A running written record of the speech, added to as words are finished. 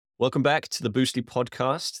Welcome back to the Boostly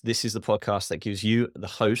podcast. This is the podcast that gives you, the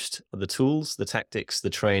host, the tools, the tactics,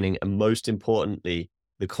 the training, and most importantly,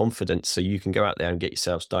 the confidence so you can go out there and get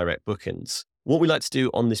yourselves direct bookings. What we like to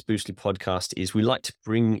do on this Boostly podcast is we like to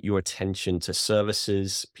bring your attention to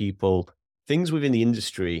services, people, things within the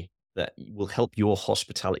industry that will help your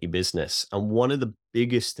hospitality business. And one of the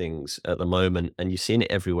biggest things at the moment, and you're seeing it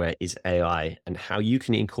everywhere, is AI and how you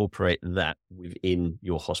can incorporate that within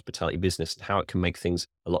your hospitality business and how it can make things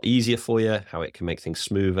a lot easier for you, how it can make things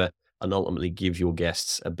smoother, and ultimately give your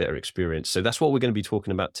guests a better experience. So that's what we're going to be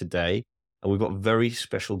talking about today. And we've got a very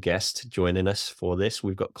special guest joining us for this.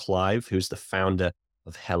 We've got Clive, who's the founder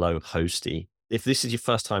of Hello Hosty. If this is your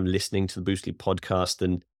first time listening to the Boostly podcast,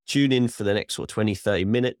 then tune in for the next sort of 20, 30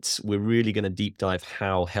 minutes. We're really going to deep dive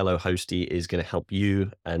how Hello Hosty is going to help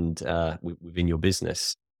you and within your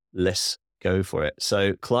business. Let's go for it.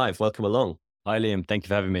 So Clive, welcome along. Hi, Liam. Thank you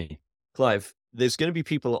for having me. Clive, there's going to be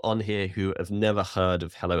people on here who have never heard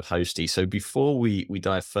of Hello Hosty. So before we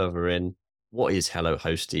dive further in, what is Hello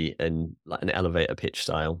Hosty and like an elevator pitch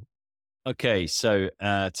style? Okay, so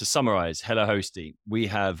to summarize, Hello Hosty, we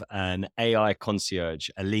have an AI concierge,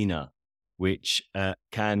 Alina, which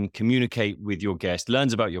can communicate with your guest,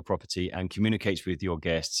 learns about your property and communicates with your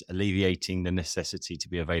guests, alleviating the necessity to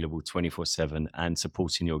be available 24/7 and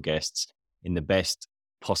supporting your guests in the best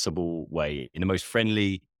possible way, in the most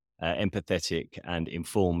friendly, empathetic and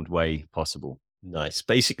informed way possible. Nice.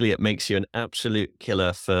 Basically, it makes you an absolute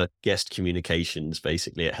killer for guest communications.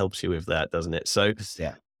 Basically, it helps you with that, doesn't it? So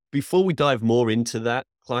Yeah. before we dive more into that,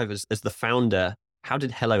 Clive, as the founder, how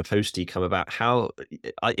did Hello Hosty come about?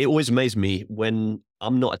 It always amazed me when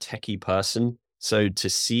I'm not a techie person. So to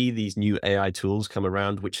see these new AI tools come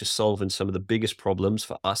around, which are solving some of the biggest problems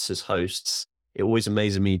for us as hosts, it always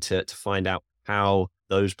amazes me to find out how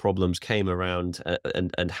those problems came around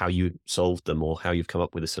and how you solved them or how you've come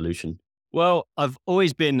up with a solution. Well, I've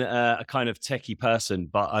always been a kind of techie person,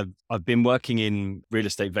 but I've been working in real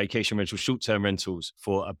estate, vacation rentals, short-term rentals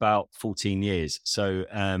for about 14 years. So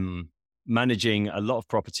managing a lot of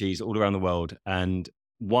properties all around the world. And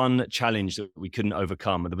one challenge that we couldn't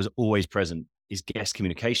overcome, and that was always present, is guest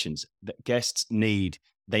communications. That guests need,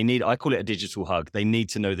 I call it a digital hug. They need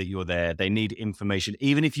to know that you're there. They need information.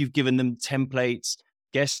 Even if you've given them templates,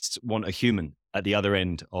 guests want a human at the other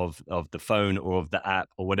end of the phone or of the app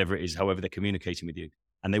or whatever it is, however they're communicating with you.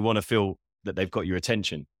 And they want to feel that they've got your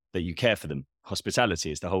attention, that you care for them.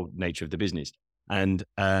 Hospitality is the whole nature of the business. And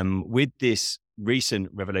with this recent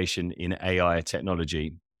revelation in AI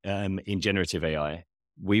technology, in generative AI,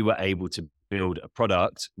 we were able to build a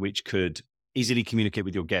product which could easily communicate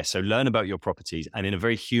with your guests. So learn about your properties and in a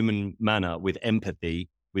very human manner with empathy,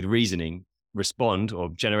 with reasoning, respond or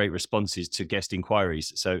generate responses to guest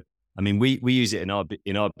inquiries. So I mean, we use it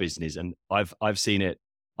in our business, and I've seen it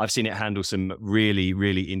handle some really,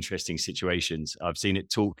 really interesting situations. I've seen it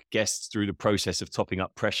talk guests through the process of topping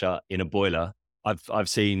up pressure in a boiler. I've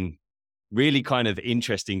seen really kind of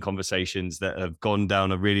interesting conversations that have gone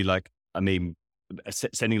down a really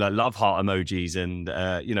sending like love heart emojis and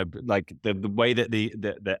like the way that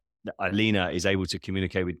that Alina is able to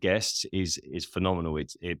communicate with guests is phenomenal.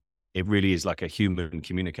 It really is like a human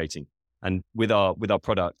communicating. And with our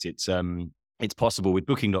product, it's possible with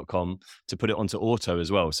Booking.com to put it onto auto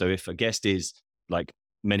as well. So if a guest is like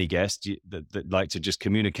many guests that like to just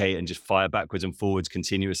communicate and just fire backwards and forwards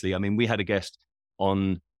continuously. I mean, we had a guest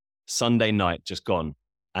on Sunday night just gone,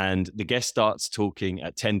 and the guest starts talking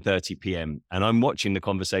at 10:30 p.m. and I'm watching the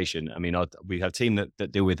conversation. I mean, we have a team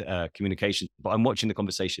that deal with communication, but I'm watching the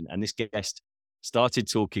conversation, and this guest started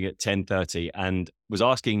talking at 10:30 and was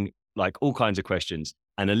asking like all kinds of questions.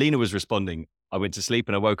 And Alina was responding. I went to sleep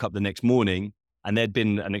and I woke up the next morning and there'd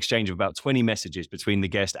been an exchange of about 20 messages between the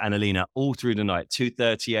guest and Alina all through the night,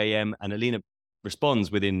 2:30 a.m. And Alina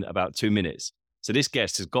responds within about 2 minutes. So this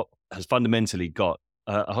guest has fundamentally got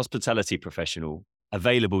a hospitality professional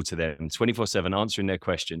available to them 24/7, answering their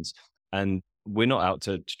questions. And we're not out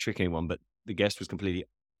to trick anyone, but the guest was completely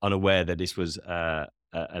unaware that this was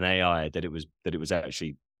an AI that it was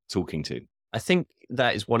actually talking to. I think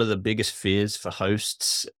that is one of the biggest fears for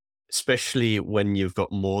hosts, especially when you've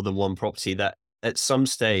got more than one property, that at some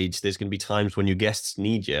stage there's going to be times when your guests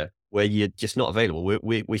need you where you're just not available.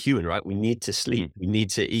 We're human, right? We need to sleep. We need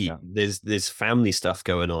to eat. Yeah. There's family stuff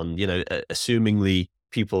going on, assumingly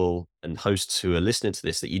people and hosts who are listening to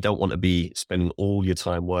this, that you don't want to be spending all your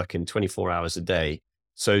time working 24 hours a day.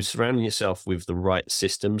 So surrounding yourself with the right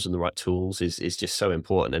systems and the right tools is just so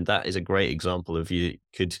important. And that is a great example of you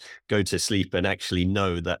could go to sleep and actually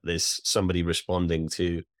know that there's somebody responding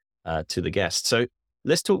to the guest. So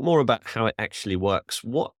let's talk more about how it actually works.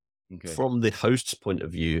 What Okay. from the host's point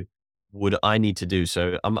of view, would I need to do?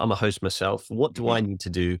 So I'm a host myself. What do I Mhm. need to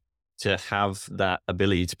do to have that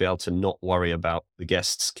ability to be able to not worry about the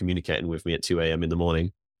guests communicating with me at 2 a.m. in the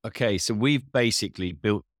morning? Okay, so we've basically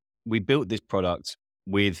built this product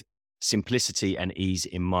with simplicity and ease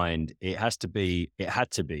in mind. It had to be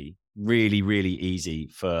really, really easy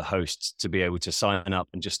for hosts to be able to sign up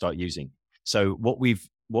and just start using. So what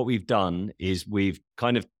we've done is we've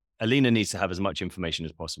kind of Alina needs to have as much information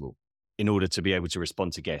as possible in order to be able to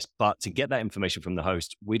respond to guests. But to get that information from the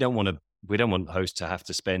host, we don't want hosts to have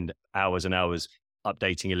to spend hours and hours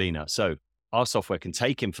updating Alina. So our software can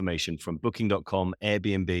take information from booking.com,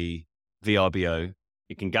 Airbnb, VRBO.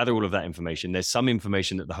 It can gather all of that information. There's some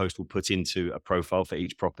information that the host will put into a profile for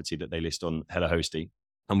each property that they list on HelloHosty.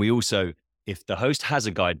 And we also, if the host has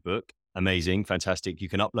a guidebook, amazing, fantastic, you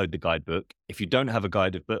can upload the guidebook. If you don't have a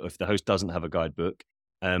guidebook, if the host doesn't have a guidebook,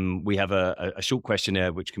 we have a short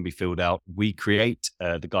questionnaire which can be filled out. We create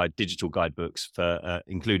the digital guidebooks for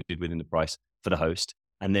included within the price for the host.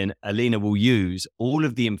 And then Alina will use all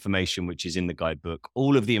of the information which is in the guidebook,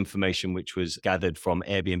 all of the information which was gathered from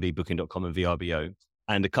Airbnb, Booking.com, and VRBO,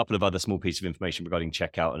 and a couple of other small pieces of information regarding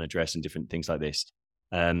checkout and address and different things like this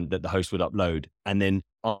that the host would upload, and then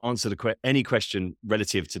answer any question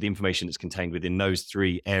relative to the information that's contained within those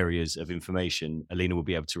three areas of information. Alina will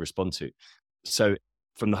be able to respond to. So,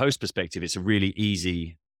 from the host perspective, it's a really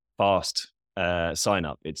easy, fast sign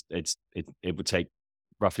up. It would take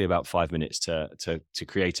roughly about 5 minutes to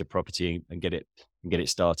create a property and get it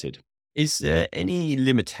started. Is there any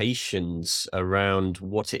limitations around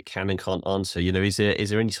what it can and can't answer? Is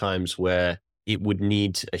there any times where it would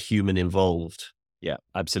need a human involved? Yeah,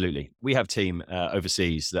 absolutely. We have team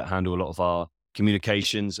overseas that handle a lot of our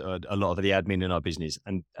communications, a lot of the admin in our business,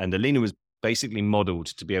 and Alina was basically modeled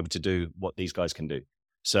to be able to do what these guys can do.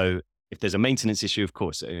 So if there's a maintenance issue, of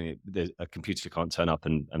course, a computer can't turn up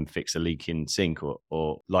and fix a leak in sink,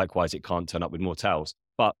 or likewise, it can't turn up with more towels.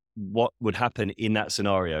 But what would happen in that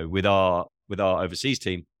scenario with our overseas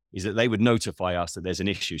team is that they would notify us that there's an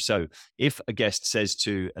issue. So if a guest says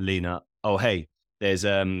to Alina, "Oh, hey, there's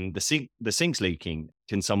the sink's leaking.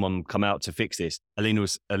 Can someone come out to fix this?"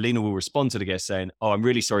 Alina will respond to the guest saying, "Oh, I'm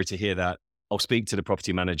really sorry to hear that. I'll speak to the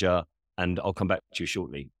property manager and I'll come back to you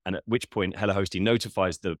shortly." And at which point, HelloHosty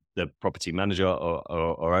notifies the property manager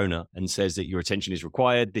or owner and says that your attention is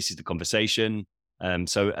required. This is the conversation.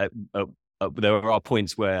 There are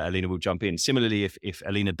points where Alina will jump in. Similarly, if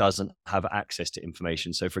Alina doesn't have access to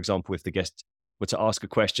information, so for example, if the guest were to ask a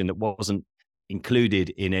question that wasn't included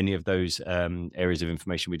in any of those areas of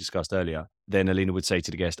information we discussed earlier, then Alina would say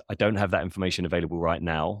to the guest, "I don't have that information available right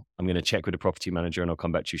now. I'm going to check with the property manager and I'll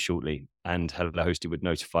come back to you shortly." And HelloHosty would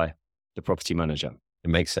notify the property manager. It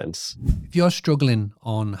makes sense. If you're struggling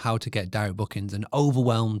on how to get direct bookings and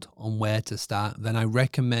overwhelmed on where to start, then I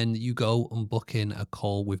recommend you go and book in a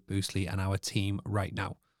call with Boostly and our team right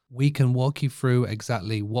now. We can walk you through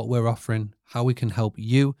exactly what we're offering, how we can help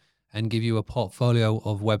you, and give you a portfolio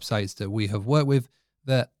of websites that we have worked with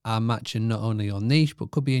that are matching not only your niche,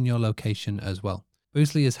 but could be in your location as well.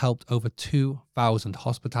 Boostly has helped over 2,000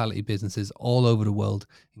 hospitality businesses all over the world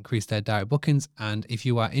increase their direct bookings. And if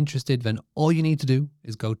you are interested, then all you need to do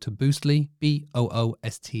is go to Boostly,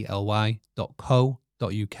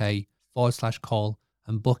 boostly.co.uk/call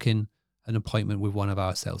and book in an appointment with one of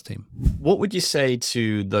our sales team. What would you say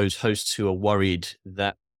to those hosts who are worried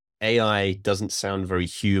that AI doesn't sound very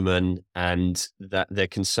human and that they're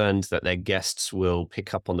concerned that their guests will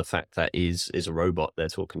pick up on the fact that is a robot they're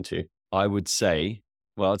talking to? I'd say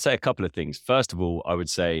a couple of things. First of all, I would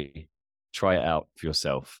say try it out for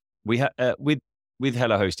yourself. We have with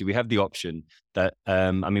HelloHosty, we have the option that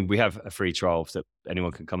we have a free trial that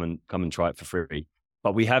anyone can come and try it for free.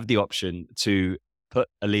 But we have the option to put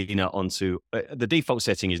Alina onto the default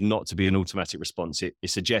setting is not to be an automatic response. It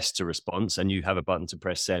suggests a response, and you have a button to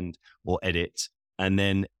press send or edit. And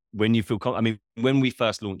then when you feel, when we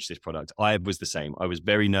first launched this product, I was the same. I was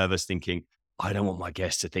very nervous, thinking, I don't want my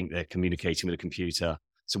guests to think they're communicating with a computer.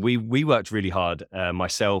 So we worked really hard,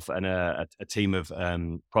 myself and a team of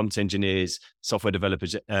prompt engineers, software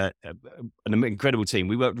developers, an incredible team.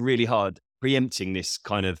 We worked really hard preempting this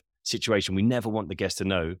kind of situation. We never want the guest to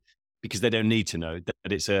know, because they don't need to know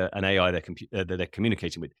that it's an AI that they're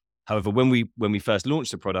communicating with. However, when we first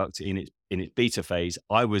launched the product in its beta phase,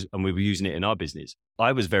 and we were using it in our business,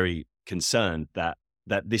 I was very concerned that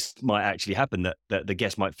this might actually happen, that the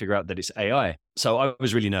guest might figure out that it's AI. So I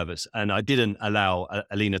was really nervous, and I didn't allow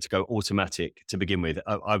Alina to go automatic to begin with.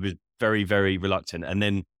 I was very, very reluctant. And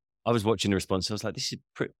then I was watching the response. I was like, this is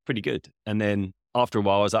pretty good. And then after a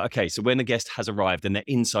while, I was like, okay, so when a guest has arrived and they're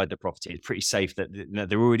inside the property, it's pretty safe that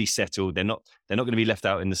they're already settled. They're not going to be left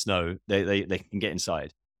out in the snow. They can get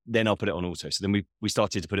inside. Then I'll put it on auto. So then we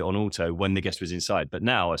started to put it on auto when the guest was inside. But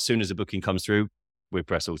now, as soon as the booking comes through, we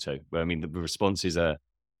press auto. I mean, the responses are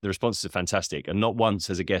fantastic. And not once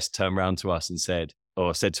has a guest turned around to us and said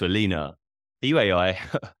to Alina, "Are you AI?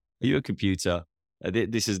 Are you a computer?"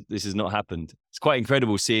 This has not happened. It's quite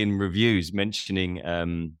incredible seeing reviews mentioning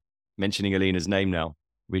Alina's name now,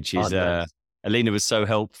 which is nice. Alina was so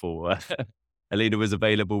helpful. Alina was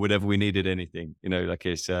available whenever we needed anything. Like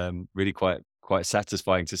it's really quite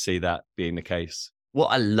satisfying to see that being the case. What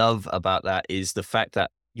I love about that is the fact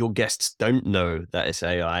that your guests don't know that it's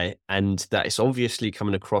AI and that it's obviously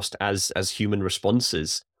coming across as human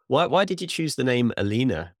responses. Why did you choose the name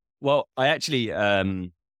Alina? Well, I actually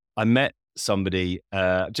I met somebody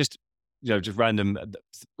just random,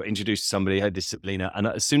 got introduced to somebody, had this Alina, and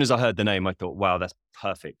as soon as I heard the name, I thought, wow, that's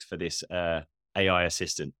perfect for this AI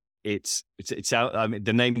assistant. It's I mean,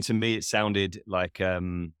 the name to me, it sounded like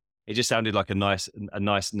it just sounded like a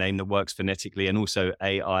nice name that works phonetically, and also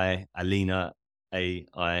AI, Alina,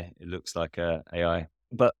 AI. It looks like AI,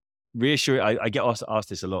 but reassuring. I get asked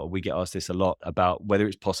this a lot. We get asked this a lot about whether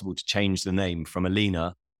it's possible to change the name from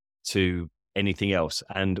Alina to anything else.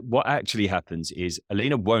 And what actually happens is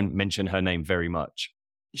Alina won't mention her name very much.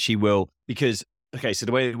 She will, because so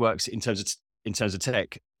the way it works in terms of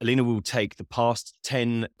tech, Alina will take the past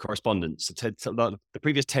 10 correspondence, the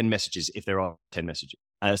previous 10 messages, if there are 10 messages,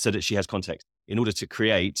 so that she has context in order to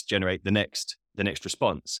generate the next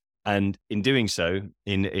response. And in doing so,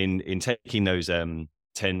 in taking those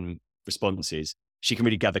 10 responses, she can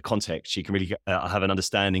really gather context. She can really have an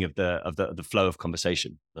understanding of the flow of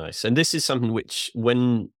conversation. Nice. And this is something which,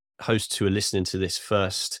 when hosts who are listening to this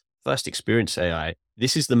first experience AI,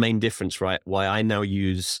 this is the main difference, right? Why I now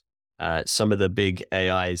use some of the big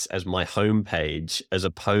AIs as my homepage, as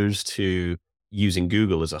opposed to using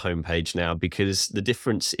Google as a homepage now, because the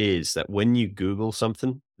difference is that when you Google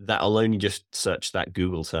something, that'll only just search that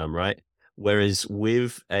Google term, right? Whereas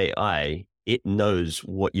with AI, it knows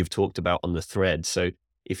what you've talked about on the thread. So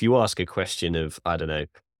if you ask a question of, I don't know,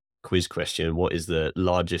 quiz question, what is the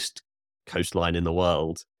largest coastline in the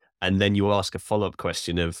world? And then you ask a follow-up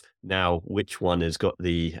question of, now, which one has got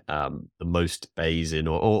the most bays in,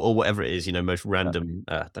 or whatever it is, most random,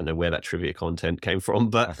 I don't know where that trivia content came from,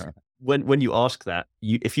 but when you ask that,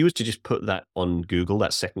 if you was to just put that on Google,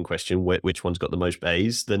 that second question, which one's got the most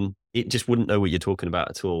bays, then it just wouldn't know what you're talking about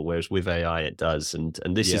at all. Whereas with AI, it does. And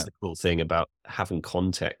this is the cool thing about having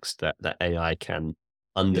context, that AI can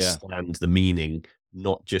understand the meaning,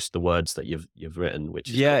 not just the words that you've written,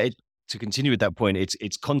 which is cool. To continue with that point,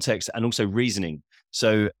 it's context and also reasoning.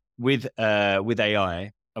 So with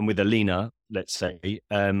AI and with Alina, let's say,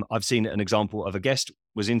 I've seen an example of a guest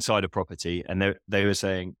was inside a property and they were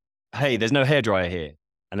saying, "Hey, there's no hairdryer here."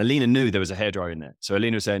 And Alina knew there was a hairdryer in there. So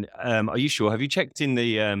Alina was saying, "Are you sure? Have you checked in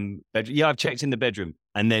the bedroom?" "Yeah, I've checked in the bedroom."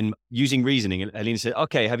 And then using reasoning, Alina said,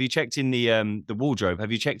 "Okay, have you checked in the wardrobe?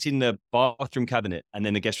 Have you checked in the bathroom cabinet?" And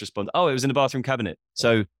then the guest responded, "Oh, it was in the bathroom cabinet."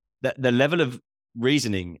 So the level of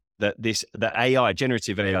reasoning that AI,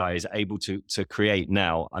 generative AI, is able to create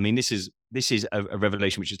now. I mean, this is a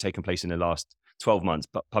revelation which has taken place in the last 12 months,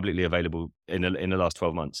 but publicly available in the last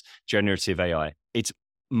 12 months. Generative AI. It's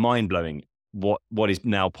mind-blowing what is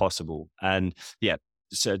now possible. And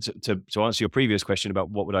so to answer your previous question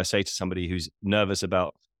about what would I say to somebody who's nervous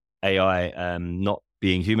about AI not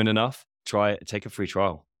being human enough, take a free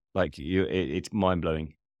trial. Like it's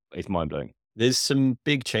mind-blowing. It's mind-blowing. There's some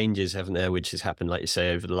big changes, haven't there, which has happened, like you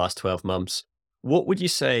say, over the last 12 months. What would you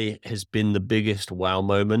say has been the biggest wow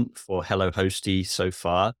moment for Hello Hosty so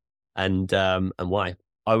far, and why?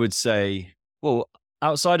 I would say, well,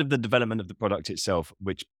 outside of the development of the product itself,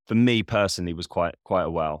 which for me personally was quite a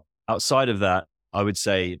wow. Outside of that, I would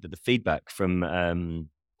say that the feedback from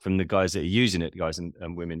the guys that are using it, guys and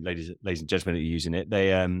women, ladies and gentlemen that are using it,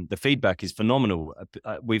 the feedback is phenomenal.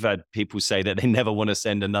 We've had people say that they never want to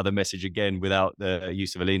send another message again without the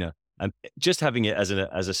use of Alina. And just having it as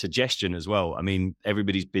a suggestion as well. I mean,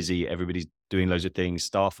 everybody's busy, everybody's doing loads of things.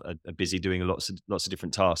 Staff are busy doing lots of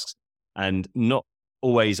different tasks, and not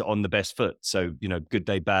always on the best foot. So, good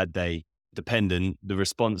day, bad day, dependent. The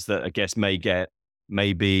response that a guest may get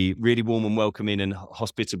may be really warm and welcoming and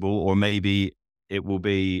hospitable, or maybe it will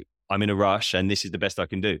be, "I'm in a rush and this is the best I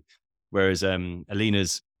can do." Whereas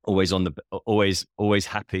Alina's always always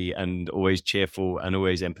happy and always cheerful and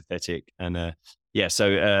always empathetic. And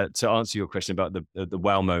so to answer your question about the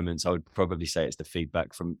wow moments, I would probably say it's the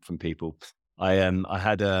feedback from people. I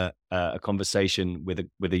had a conversation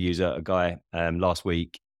with a user, a guy, last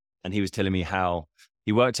week, and he was telling me how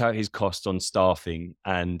he worked out his cost on staffing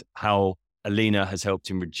and how Alina has helped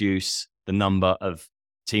him reduce the number of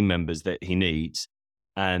team members that he needs.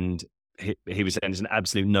 And he was saying it's an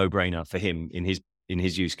absolute no-brainer for him in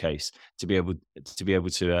his use case to be able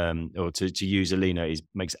to use Alina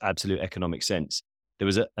makes absolute economic sense. There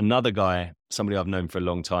was another guy, somebody I've known for a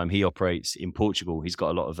long time. He operates in Portugal. He's got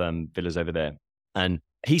a lot of villas over there, and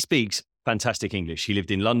he speaks fantastic English. He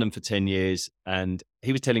lived in London for 10 years, and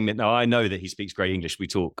he was telling me, now I know that he speaks great English. We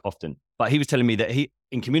talk often, but he was telling me that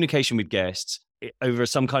in communication with guests over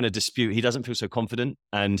some kind of dispute, he doesn't feel so confident,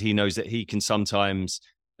 and he knows that he can sometimes,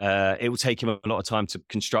 it will take him a lot of time to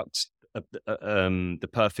construct the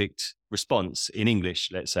perfect response in English,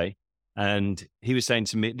 let's say. And he was saying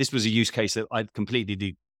to me, this was a use case that I completely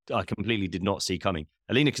did not see coming.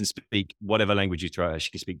 Alina can speak whatever language you throw at her.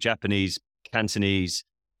 She can speak Japanese, Cantonese,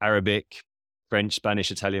 Arabic, French,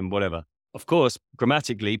 Spanish, Italian, whatever. Of course,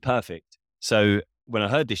 grammatically perfect. So when I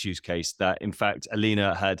heard this use case, that in fact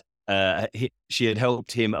Alina had she had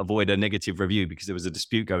helped him avoid a negative review because there was a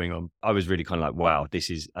dispute going on, I was really kind of like, wow, this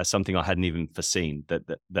is something I hadn't even foreseen,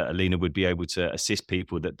 that Alina would be able to assist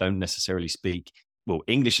people that don't necessarily speak, well,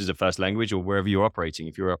 English as a first language, or wherever you're operating.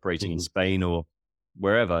 If you're operating in Spain or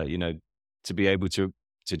wherever, to be able to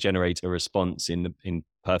generate a response in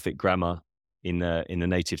perfect grammar in the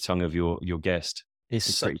native tongue of your guest.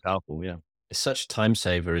 It's pretty powerful. Yeah. It's such a time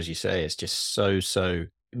saver, as you say. It's just so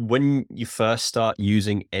when you first start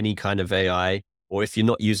using any kind of AI, or if you're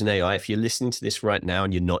not using AI, if you're listening to this right now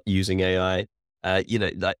and you're not using AI,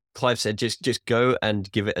 like Clive said, just go and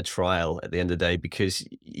give it a trial at the end of the day, because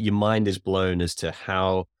your mind is blown as to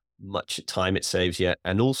how much time it saves you.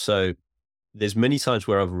 And also, there's many times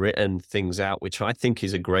where I've written things out, which I think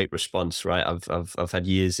is a great response, right? I've had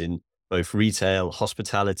years in both retail,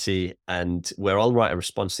 hospitality, and where I'll write a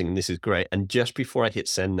response thing, and this is great. And just before I hit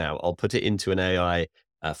send now, I'll put it into an AI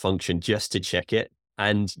function just to check it.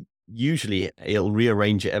 And usually it'll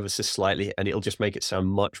rearrange it ever so slightly, and it'll just make it sound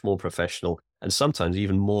much more professional, and sometimes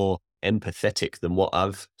even more empathetic than what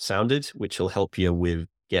I've sounded, which will help you with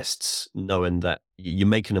guests knowing that you're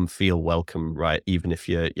making them feel welcome, right? Even if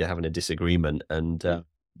you're having a disagreement. And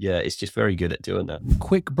yeah, it's just very good at doing that.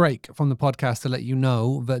 Quick break from the podcast to let you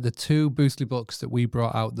know that the two Boostly books that we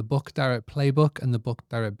brought out, the Book Direct Playbook and the Book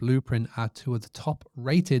Direct Blueprint, are two of the top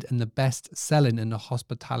rated and the best selling in the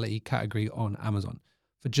hospitality category on Amazon.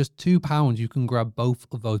 For just £2, you can grab both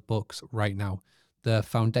of those books right now. The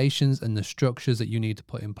foundations and the structures that you need to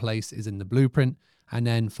put in place is in the Blueprint. And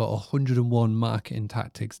then for 101 marketing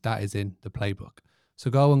tactics, that is in the Playbook. So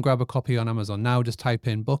go and grab a copy on Amazon now. Just type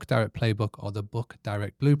in Book Direct Playbook or the Book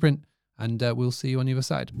Direct Blueprint, and we'll see you on the other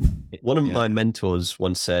side. One of my mentors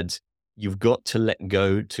once said, you've got to let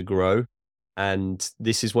go to grow. And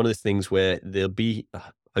this is one of the things where there'll be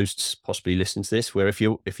hosts possibly listening to this, where if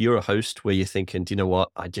you're a host where you're thinking, do you know what,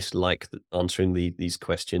 I just like answering these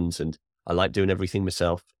questions and I like doing everything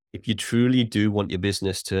myself. If you truly do want your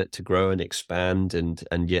business to grow and expand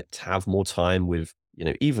and yet have more time with,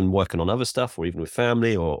 even working on other stuff, or even with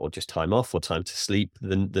family, or just time off or time to sleep,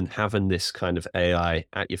 then having this kind of AI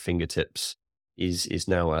at your fingertips is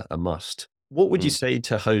now a must. What would you say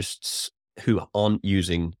to hosts who aren't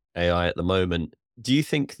using AI at the moment? Do you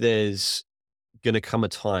think there's going to come a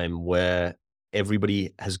time where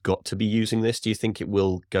everybody has got to be using this? Do you think it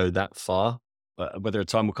will go that far? Whether a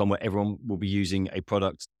time will come where everyone will be using a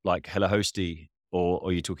product like HelloHosty, or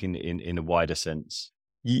are you talking in a wider sense?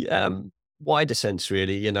 Wider sense,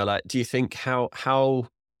 really. Do you think how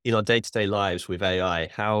in our day-to-day lives with AI,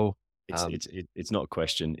 how it's not a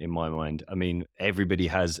question in my mind. I mean, everybody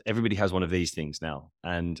has one of these things now,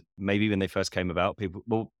 and maybe when they first came about,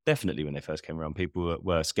 definitely when they first came around, people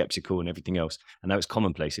were skeptical and everything else, and that was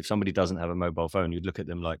commonplace. If somebody doesn't have a mobile phone, you'd look at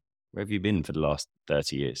them like, where have you been for the last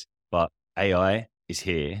 30 years? But AI is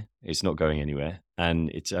here; it's not going anywhere, and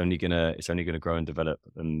it's only gonna grow and develop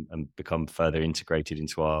and become further integrated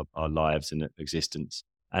into our lives and existence.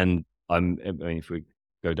 And if we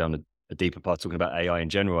go down a deeper path talking about AI in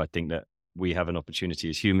general, I think that we have an opportunity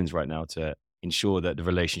as humans right now to ensure that the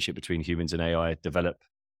relationship between humans and AI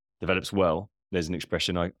develops well. There's an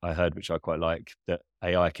expression I heard, which I quite like, that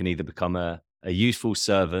AI can either become a useful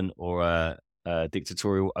servant or a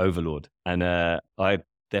dictatorial overlord. And I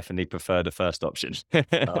definitely prefer the first option.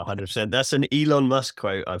 100%. That's an Elon Musk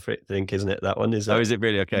quote, I think, isn't it? That one is. Oh, is it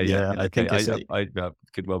really? Okay. Yeah, I think I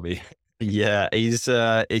could well be. Yeah, it's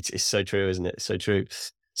so true, isn't it? So true.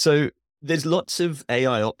 So there's lots of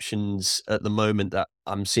AI options at the moment that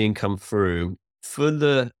I'm seeing come through. For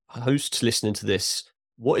the hosts listening to this,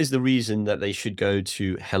 what is the reason that they should go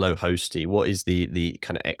to HelloHosty? What is the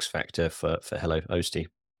kind of X factor for HelloHosty?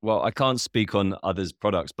 Well, I can't speak on others'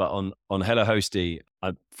 products, but on Hello Hosty,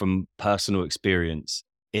 from personal experience,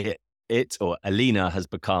 it or Alina has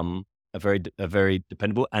become a very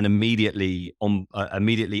dependable and immediately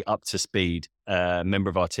up to speed member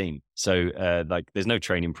of our team. So like, there's no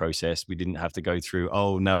training process. We didn't have to go through.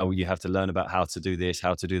 Oh no, you have to learn about how to do this,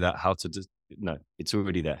 how to do that, how to do. No, it's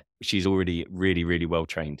already there. She's already really, really well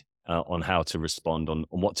trained on how to respond, on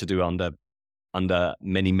what to do under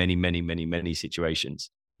many situations.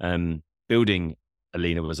 Building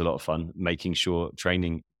Alina was a lot of fun. Making sure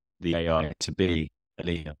training the AI to be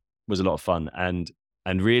Alina was a lot of fun.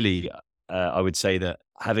 And really, I would say that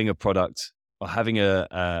having a product or having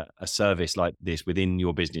a service like this within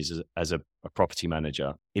your business as a property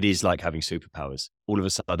manager, it is like having superpowers. All of a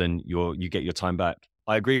sudden, you get your time back.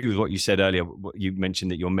 I agree with what you said earlier. What you mentioned,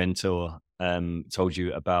 that your mentor told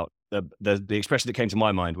you about. The expression that came to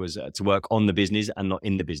my mind was to work on the business and not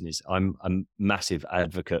in the business. I'm a massive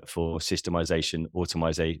advocate for systemization,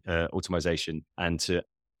 automation, and to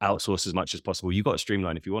outsource as much as possible. You've got to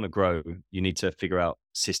streamline. If you want to grow, you need to figure out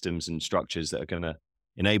systems and structures that are going to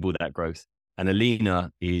enable that growth. And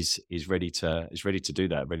Alina is ready to do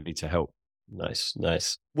that, ready to help.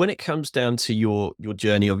 Nice. When it comes down to your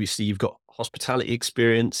journey, obviously you've got hospitality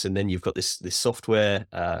experience, and then you've got this software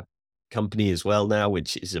company as well now,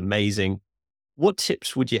 which is amazing. What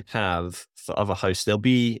tips would you have for other hosts? There'll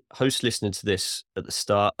be hosts listening to this at the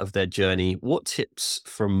start of their journey. What tips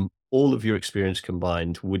from all of your experience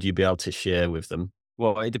combined would you be able to share with them?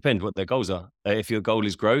 Well, it depends what their goals are. If your goal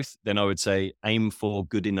is growth, then I would say aim for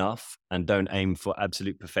good enough and don't aim for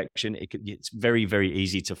absolute perfection. It's very, very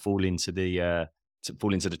easy to fall into the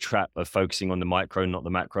trap of focusing on the micro, not the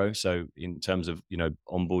macro. So in terms of,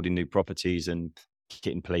 onboarding new properties and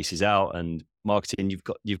getting places out and marketing,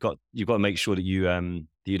 you've got to make sure that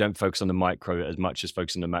you don't focus on the micro as much as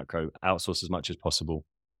focus on the macro. Outsource as much as possible,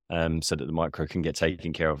 so that the micro can get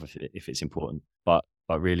taken care of if it's important. But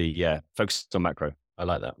really, yeah, focus on macro. I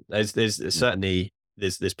like that. There's certainly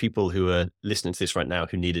there's people who are listening to this right now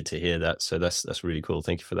who needed to hear that. So that's really cool.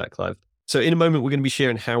 Thank you for that, Clive. So in a moment, we're going to be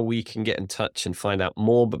sharing how we can get in touch and find out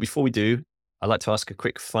more. But before we do, I'd like to ask a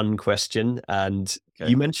quick fun question. And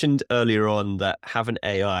You mentioned earlier on that having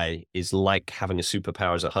AI is like having a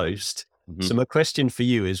superpower as a host. Mm-hmm. So my question for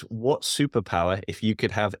you is, what superpower, if you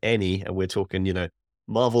could have any, and we're talking,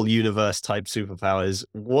 Marvel Universe type superpowers,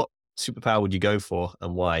 what superpower would you go for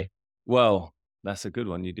and why? Well, that's a good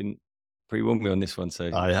one. You didn't pre-warn me on this one. So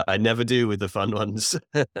I never do with the fun ones.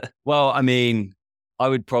 Well, I mean, I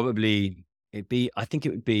think it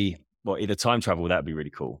would be, well, either time travel, that'd be really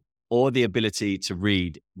cool, or the ability to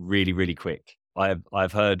read really, really quick.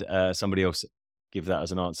 I've heard somebody else give that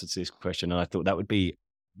as an answer to this question, and I thought that would be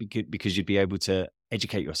good because you'd be able to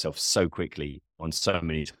educate yourself so quickly on so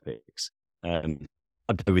many topics.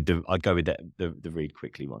 I'd go with the read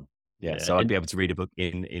quickly one. Yeah, so I'd be able to read a book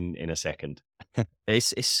in a second.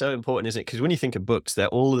 It's so important, isn't it? Because when you think of books, they're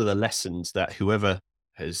all of the lessons that whoever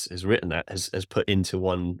has written that has put into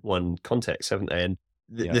one context, haven't they? And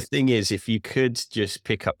the thing is, if you could just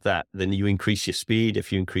pick up that, then you increase your speed.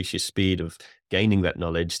 If you increase your speed of gaining that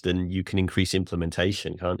knowledge, then you can increase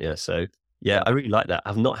implementation, can't you? So yeah, I really like that.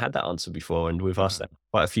 I've not had that answer before, and we've asked that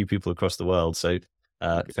quite a few people across the world. So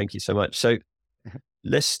thank you so much. So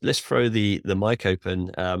let's throw the mic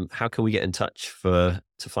open. How can we get in touch to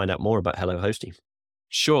find out more about Hello Hosty?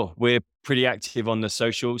 Sure, we're pretty active on the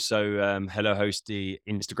socials. So Hello Hosty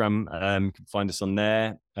Instagram, you can find us on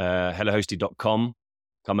there. HelloHosty.com.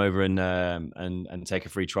 Come over and take a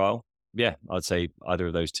free trial. Yeah, I'd say either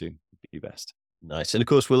of those two would be best. Nice, and of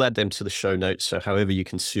course we'll add them to the show notes. So however you're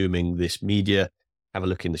consuming this media, have a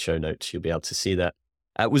look in the show notes. You'll be able to see that.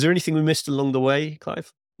 Was there anything we missed along the way,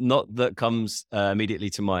 Clive? Not that comes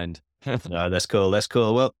immediately to mind. No, that's cool.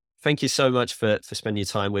 Well, thank you so much for spending your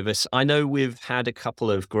time with us. I know we've had a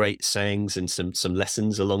couple of great sayings and some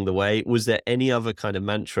lessons along the way. Was there any other kind of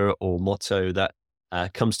mantra or motto that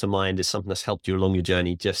comes to mind as something that's helped you along your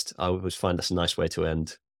journey? I always find that's a nice way to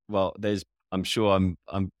end. Well, I'm sure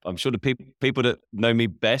the people that know me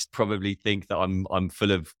best probably think that I'm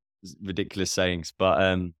full of ridiculous sayings,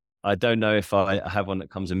 but I don't know if I have one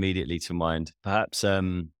that comes immediately to mind. Perhaps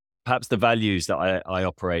the values that I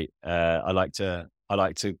operate, I like to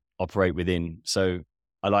operate within. So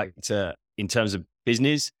I like to, in terms of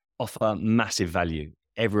business, offer massive value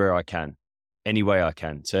everywhere I can, any way I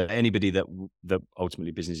can, to anybody that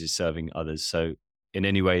ultimately business is serving others. So in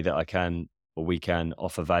any way that I can or we can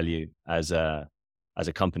offer value as a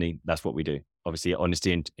company, that's what we do. Obviously,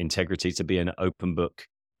 honesty and integrity, to be an open book,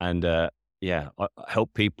 and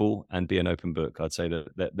help people and be an open book. I'd say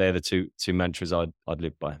that they're the two mantras I'd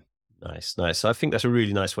live by. Nice, nice. So I think that's a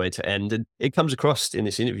really nice way to end. And it comes across in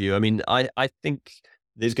this interview. I mean, I think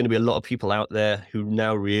there's going to be a lot of people out there who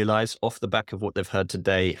now realize off the back of what they've heard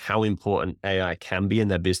today, how important AI can be in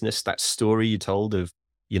their business. That story you told of,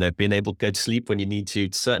 being able to go to sleep when you need to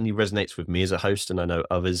certainly resonates with me as a host. And I know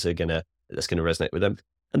others that's going to resonate with them.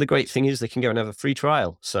 And the great thing is they can go and have a free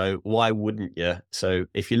trial. So why wouldn't you? So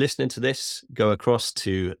if you're listening to this, go across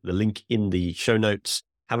to the link in the show notes,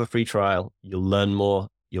 have a free trial. You'll learn more.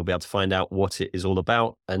 You'll be able to find out what it is all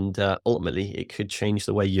about. And ultimately, it could change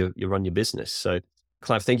the way you run your business. So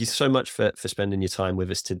Clive, thank you so much for spending your time with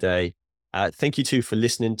us today. Thank you too for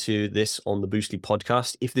listening to this on the Boostly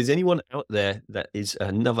podcast. If there's anyone out there that is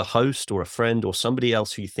another host or a friend or somebody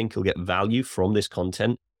else who you think will get value from this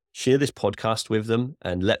content, share this podcast with them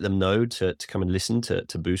and let them know to come and listen to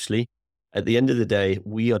Boostly. At the end of the day,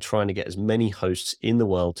 we are trying to get as many hosts in the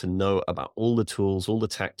world to know about all the tools, all the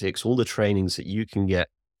tactics, all the trainings that you can get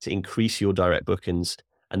to increase your direct bookings.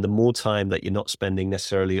 And the more time that you're not spending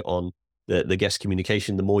necessarily on the guest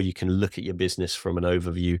communication, the more you can look at your business from an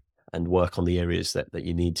overview and work on the areas that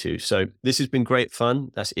you need to. So this has been great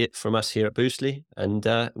fun. That's it from us here at Boostly, and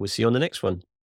we'll see you on the next one.